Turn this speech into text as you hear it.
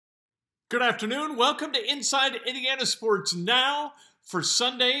Good afternoon. Welcome to Inside Indiana Sports Now for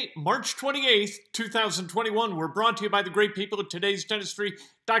Sunday, March 28th, 2021. We're brought to you by the great people at Today's Dentistry.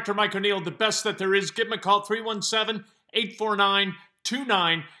 Dr. Mike O'Neill, the best that there is. Give him a call,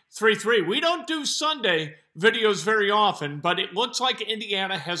 317-849-2933. We don't do Sunday videos very often, but it looks like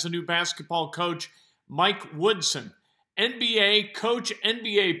Indiana has a new basketball coach, Mike Woodson. NBA coach,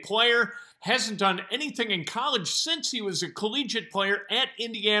 NBA player. Hasn't done anything in college since he was a collegiate player at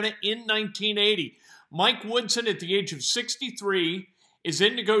Indiana in 1980. Mike Woodson, at the age of 63, is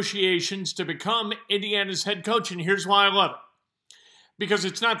in negotiations to become Indiana's head coach, and here's why I love it. Because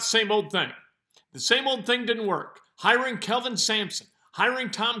it's not the same old thing. The same old thing didn't work. Hiring Kelvin Sampson, hiring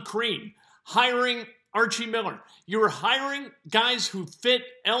Tom Crean, hiring Archie Miller. You were hiring guys who fit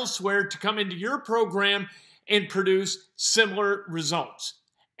elsewhere to come into your program and produce similar results.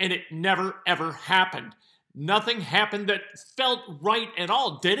 And it never, ever happened. Nothing happened that felt right at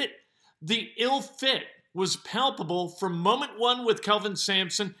all, did it? The ill fit was palpable from moment one with Kelvin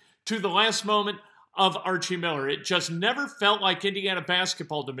Sampson to the last moment of Archie Miller. It just never felt like Indiana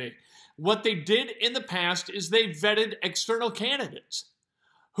basketball to me. What they did in the past is they vetted external candidates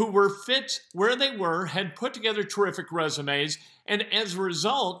who were fits where they were, had put together terrific resumes, and as a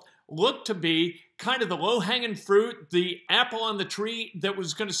result, looked to be kind of the low-hanging fruit, the apple on the tree that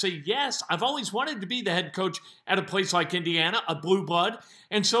was going to say, yes, I've always wanted to be the head coach at a place like Indiana, a blue blood,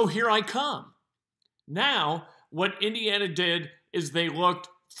 and so here I come. Now, what Indiana did is they looked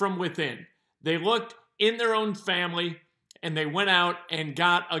from within. They looked in their own family, and they went out and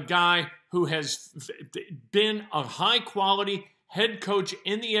got a guy who has been a high-quality head coach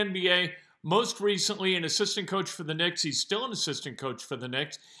in the NBA, most recently an assistant coach for the Knicks. He's still an assistant coach for the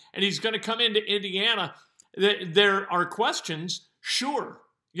Knicks, and he's going to come into Indiana. There are questions, sure.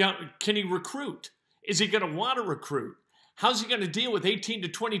 Yeah, can he recruit? Is he going to want to recruit? How's he going to deal with 18 to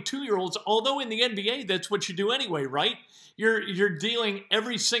 22-year-olds? Although in the NBA, that's what you do anyway, right? You're dealing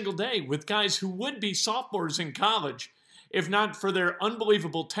every single day with guys who would be sophomores in college, if not for their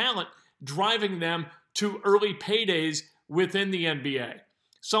unbelievable talent, driving them to early paydays within the NBA.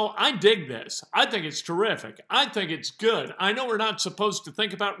 So I dig this. I think it's terrific. I think it's good. I know we're not supposed to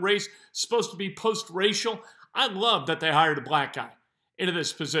think about race, supposed to be post-racial. I love that they hired a black guy into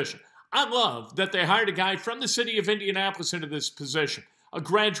this position. I love that they hired a guy from the city of Indianapolis into this position, a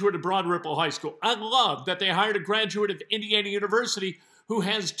graduate of Broad Ripple High School. I love that they hired a graduate of Indiana University who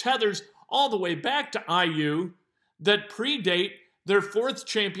has tethers all the way back to IU that predate their fourth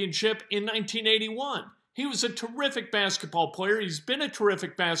championship in 1981. He was a terrific basketball player. He's been a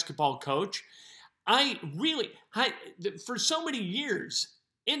terrific basketball coach. For so many years,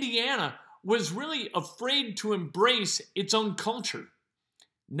 Indiana was really afraid to embrace its own culture.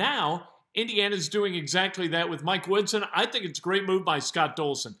 Now, Indiana's doing exactly that with Mike Woodson. I think it's a great move by Scott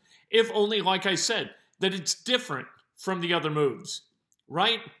Dolson. If only, like I said, that it's different from the other moves,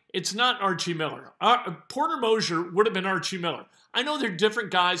 right? It's not Archie Miller. Porter Moser would have been Archie Miller. I know they're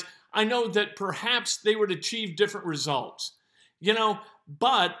different guys. I know that perhaps they would achieve different results,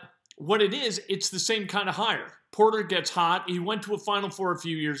 but what it is, it's the same kind of hire. Porter gets hot. He went to a Final Four a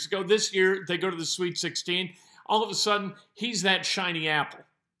few years ago. This year, they go to the Sweet 16. All of a sudden, he's that shiny apple,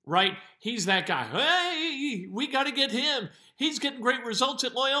 right? He's that guy. Hey, we got to get him. He's getting great results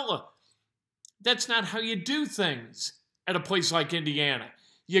at Loyola. That's not how you do things at a place like Indiana.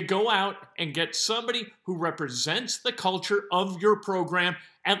 You go out and get somebody who represents the culture of your program,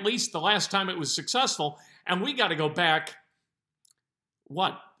 at least the last time it was successful. And we got to go back,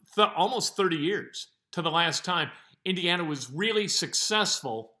 almost 30 years to the last time Indiana was really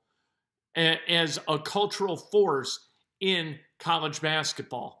successful as a cultural force in college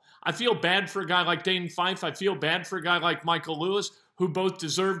basketball. I feel bad for a guy like Dane Fife. I feel bad for a guy like Michael Lewis, who both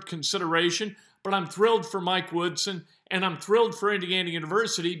deserved consideration. But I'm thrilled for Mike Woodson, and I'm thrilled for Indiana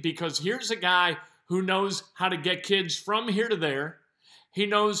University because here's a guy who knows how to get kids from here to there. He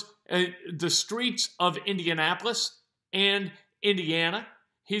knows the streets of Indianapolis and Indiana.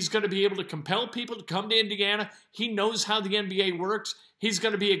 He's going to be able to compel people to come to Indiana. He knows how the NBA works. He's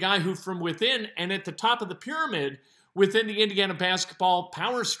going to be a guy who from within and at the top of the pyramid within the Indiana basketball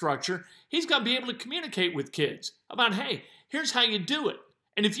power structure, he's going to be able to communicate with kids about, hey, here's how you do it.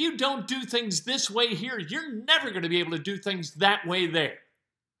 And if you don't do things this way here, you're never going to be able to do things that way there.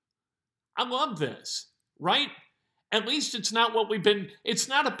 I love this, right? At least it's not it's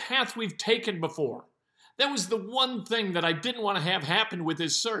not a path we've taken before. That was the one thing that I didn't want to have happen with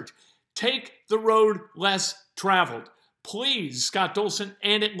this search. Take the road less traveled. Please, Scott Dolson,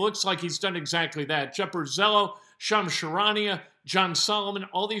 and it looks like he's done exactly that. Jeff Borzello, Shams Charania, John Solomon,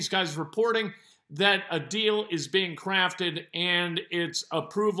 all these guys reporting that a deal is being crafted and its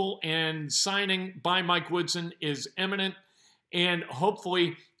approval and signing by Mike Woodson is imminent. And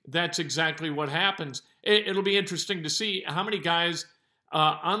hopefully that's exactly what happens. It'll be interesting to see how many guys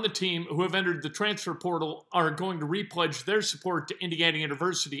on the team who have entered the transfer portal are going to repledge their support to Indiana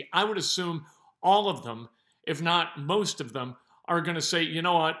University. I would assume all of them, if not most of them, are going to say, you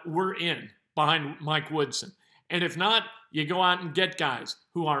know what, we're in behind Mike Woodson. And if not, you go out and get guys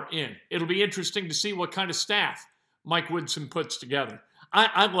who are in. It'll be interesting to see what kind of staff Mike Woodson puts together.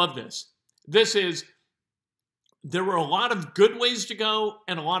 I love this. There were a lot of good ways to go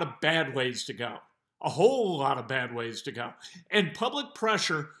and a lot of bad ways to go. A whole lot of bad ways to go. And public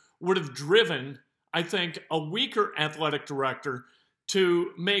pressure would have driven, I think, a weaker athletic director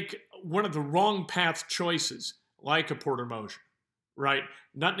to make one of the wrong path choices, like a Porter Moser, right?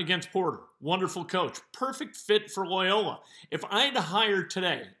 Nothing against Porter. Wonderful coach. Perfect fit for Loyola. If I had to hire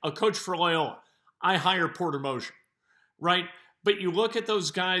today a coach for Loyola, I hire Porter Moser, right? But you look at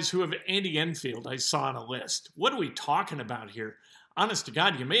those guys who have Andy Enfield, I saw on a list. What are we talking about here? Honest to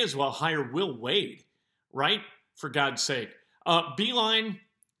God, you may as well hire Will Wade, right? For God's sake. Beeline,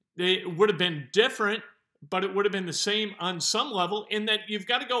 it would have been different, but it would have been the same on some level in that we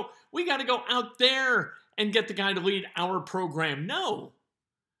got to go out there and get the guy to lead our program. No,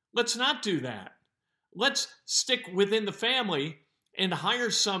 let's not do that. Let's stick within the family and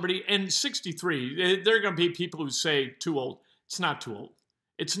hire somebody. And 63, there are going to be people who say too old. It's not too old.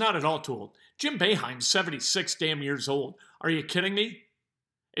 It's not at all too old. Jim Boeheim's 76 damn years old. Are you kidding me?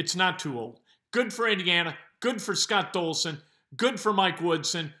 It's not too old. Good for Indiana. Good for Scott Dolson. Good for Mike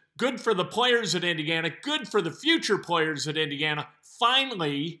Woodson. Good for the players at Indiana. Good for the future players at Indiana.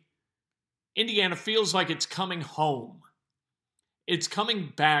 Finally, Indiana feels like it's coming home. It's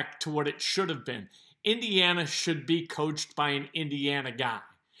coming back to what it should have been. Indiana should be coached by an Indiana guy.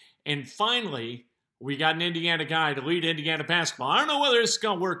 And finally, we got an Indiana guy to lead Indiana basketball. I don't know whether this is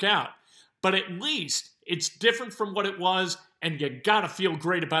going to work out, but at least it's different from what it was, and you got to feel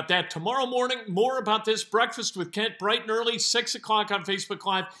great about that. Tomorrow morning, more about this. Breakfast with Kent, bright and early, 6 o'clock on Facebook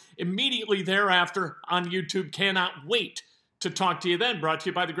Live. Immediately thereafter on YouTube. Cannot wait to talk to you then. Brought to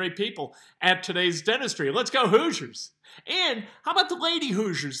you by the great people at Today's Dentistry. Let's go Hoosiers. And how about the Lady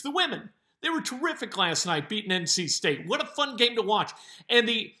Hoosiers, the women? They were terrific last night, beating NC State. What a fun game to watch. And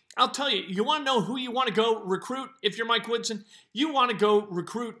I'll tell you, you want to know who you want to go recruit if you're Mike Woodson? You want to go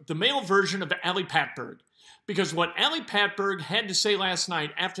recruit the male version of Ali Patberg. Because what Ali Patberg had to say last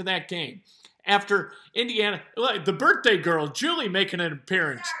night after that game, after Indiana, the birthday girl, Julie, making an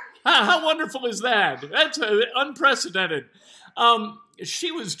appearance. How wonderful is that? That's unprecedented.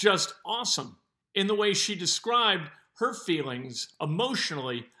 She was just awesome in the way she described her feelings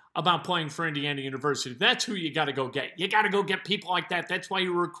emotionally about playing for Indiana University. That's who you got to go get. You got to go get people like that. That's why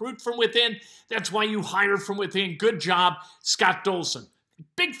you recruit from within. That's why you hire from within. Good job, Scott Dolson.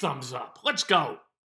 Big thumbs up. Let's go.